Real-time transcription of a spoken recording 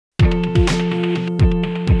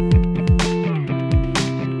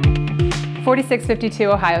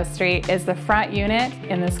4652 Ohio Street is the front unit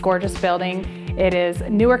in this gorgeous building. It is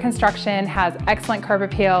newer construction, has excellent curb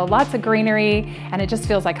appeal, lots of greenery, and it just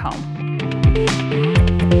feels like home.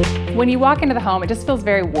 When you walk into the home, it just feels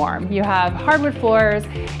very warm. You have hardwood floors,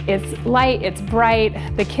 it's light, it's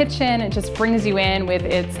bright. The kitchen, it just brings you in with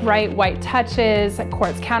its bright white touches,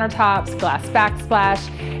 quartz countertops, glass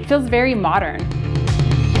backsplash. It feels very modern.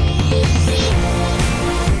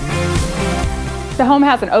 The home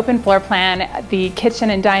has an open floor plan. The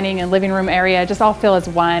kitchen and dining and living room area just all feel as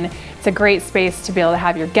one. It's a great space to be able to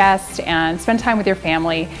have your guests and spend time with your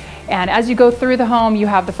family. And as you go through the home, you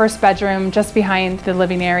have the first bedroom just behind the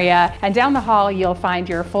living area. And down the hall, you'll find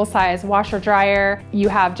your full-size washer dryer. You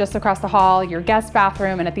have just across the hall your guest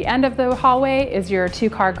bathroom, and at the end of the hallway is your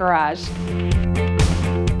two-car garage.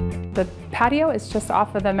 The patio is just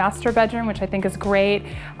off of the master bedroom, which I think is great.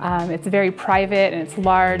 It's very private and it's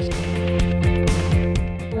large.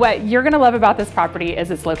 What you're going to love about this property is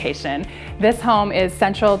its location. This home is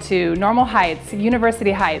central to Normal Heights,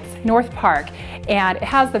 University Heights, North Park, and it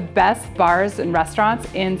has the best bars and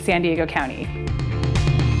restaurants in San Diego County.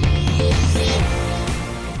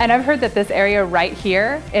 And I've heard that this area right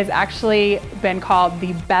here is actually been called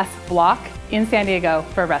the best block in San Diego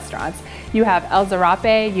for restaurants. You have El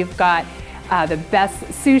Zarape, you've got the best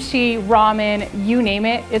sushi, ramen, you name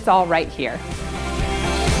it, it's all right here.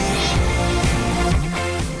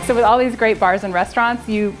 So with all these great bars and restaurants,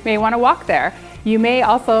 you may want to walk there. You may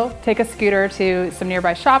also take a scooter to some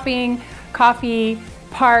nearby shopping, coffee,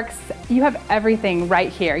 parks. You have everything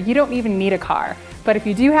right here. You don't even need a car. But if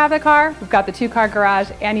you do have a car, we've got the two-car garage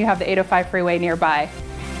and you have the 805 freeway nearby.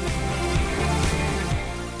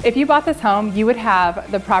 If you bought this home, you would have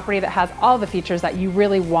the property that has all the features that you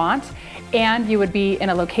really want, and you would be in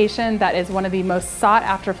a location that is one of the most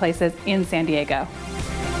sought-after places in San Diego.